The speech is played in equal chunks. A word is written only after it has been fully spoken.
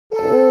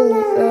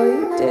So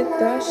he did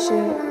that shit.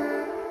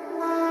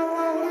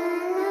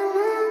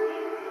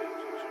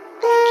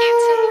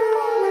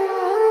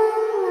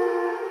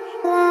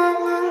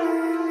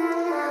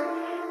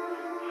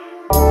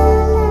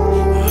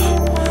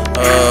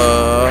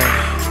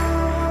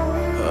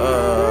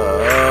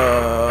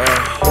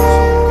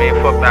 Man,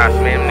 fuck that,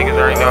 man. Them niggas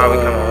already know how we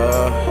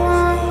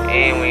coming.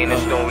 And we in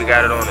this stone, we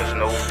got it on us,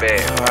 no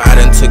bad. I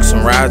done took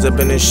some rides up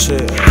in this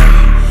shit.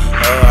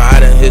 I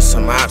done hit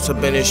some ops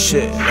up in this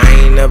shit.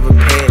 I ain't never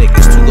panic.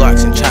 It's 2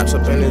 Glocks and chops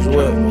up in this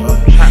whip.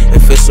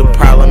 If it's a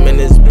problem in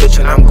this bitch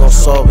and I'm gon'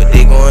 solve it,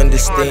 they gon'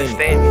 understand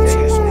me.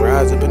 Took some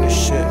rides up in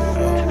this shit.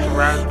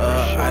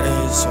 I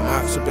done hit some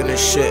ops up in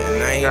this shit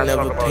and I ain't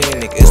never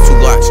panic. It's 2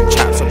 Glocks and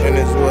chops up in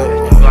this whip.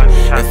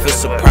 If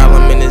it's a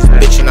problem in this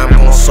bitch and I'm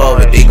gon'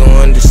 solve it, they gon'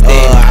 understand.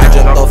 I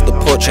jumped off the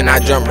porch and I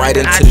jumped right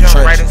into the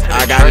trenches.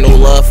 I got no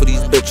love for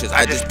these bitches,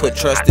 I just put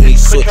trust in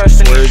these switches.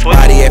 Swear it's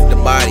body after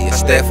body, a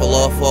staff will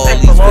off for all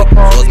these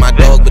victims. Was my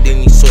dog but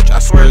then he switch, I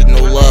swear it's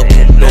no love.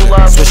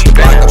 Switch the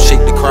block up,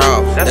 shake the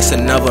crowd, that's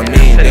another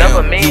man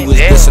down. He was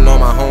dissing on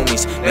my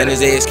homies, then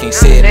his ass can't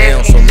sit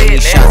down. So many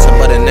shots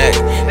up the neck,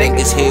 think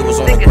his head was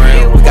on the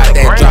ground. We got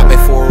that drop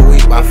at 4 a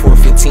week, by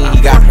 4:15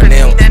 he got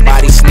pronounced.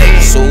 Body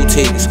snatchers, soul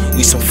takers,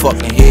 we some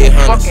fucking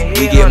headhunters.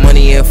 We get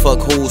money and fuck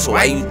hoes, so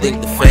why you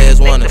think the feds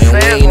want us? And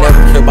we ain't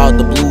never care about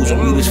the blues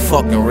when we was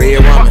fucking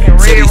red ramen.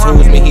 Tell these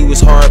hoes man he was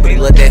hard, but he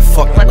let that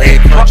fucking leg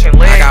crunch.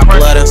 I got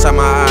blood inside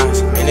my eyes,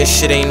 and this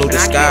shit ain't no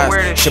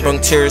disguise. Shit bring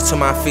tears to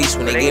my face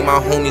when they gave my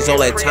homies all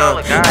that time.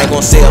 I ain't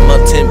gon' say I'm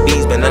up 10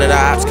 B's, but none of the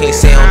ops can't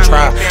say I'm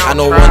try. I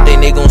know one thing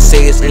they gon'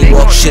 say is he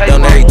walk shit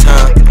down every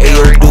time.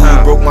 Ayo dude,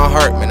 you broke my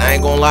heart, man, I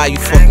ain't gon' lie, you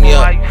fucked me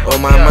up.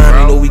 On my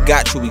mind, you know we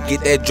got you, we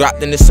get that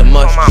dropped and it's a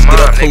must. Just get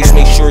up close,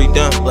 make sure he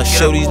done. Let's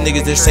show these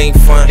niggas this ain't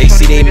fun. They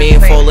see they man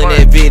fall in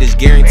that vid, it's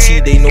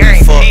guaranteed they know we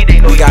fuck.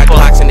 We got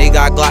Glocks and they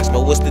got Glocks,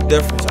 but what's the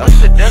difference?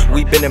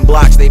 We been in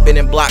blocks, they been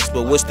in blocks,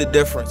 but what's the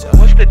difference?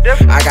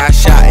 I got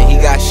shot and he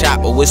got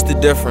shot, but what's the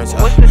difference?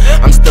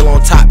 I'm still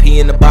on top, he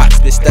in the box,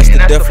 bitch, that's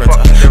the difference.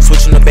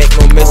 Switching the back,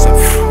 no missing.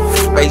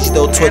 Baby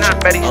still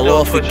twitching.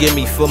 Allah forgive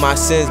me for my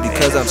sins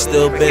because I'm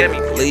still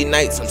bending. Late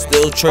nights, I'm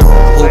still tripping.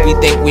 Hope he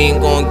think we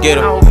ain't gon' get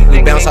him.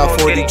 We bounce out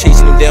 40,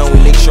 chasing him down, we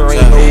make sure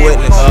ain't no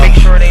witness.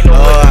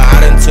 I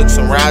done took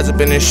some rides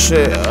up in this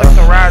shit.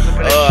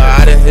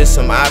 I done hit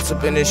some ops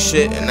up in this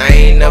shit, and I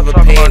ain't never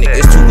panic.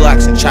 It's 2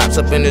 Glocks and chops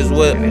up in this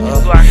whip.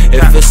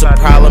 If it's a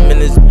problem in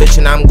this bitch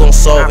and I'm gon'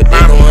 solve it, they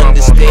gon'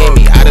 understand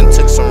me. I done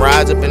took some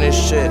rides up in this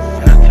shit.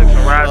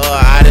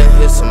 I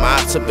done hit some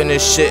ops up in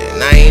this shit,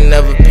 and I ain't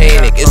never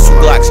panic. It's 2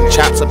 Glocks and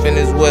chops up in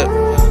this whip.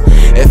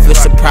 If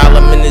it's a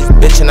problem in this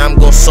bitch and I'm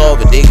gon'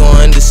 solve it, they gon'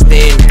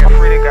 understand me. I'm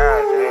free the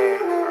guys, man.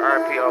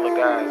 R.I.P. all the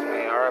guys,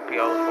 man. R.I.P.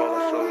 all the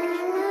fallen soldiers.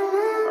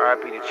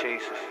 R.I.P. the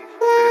chasers.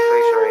 Free the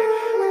face right here.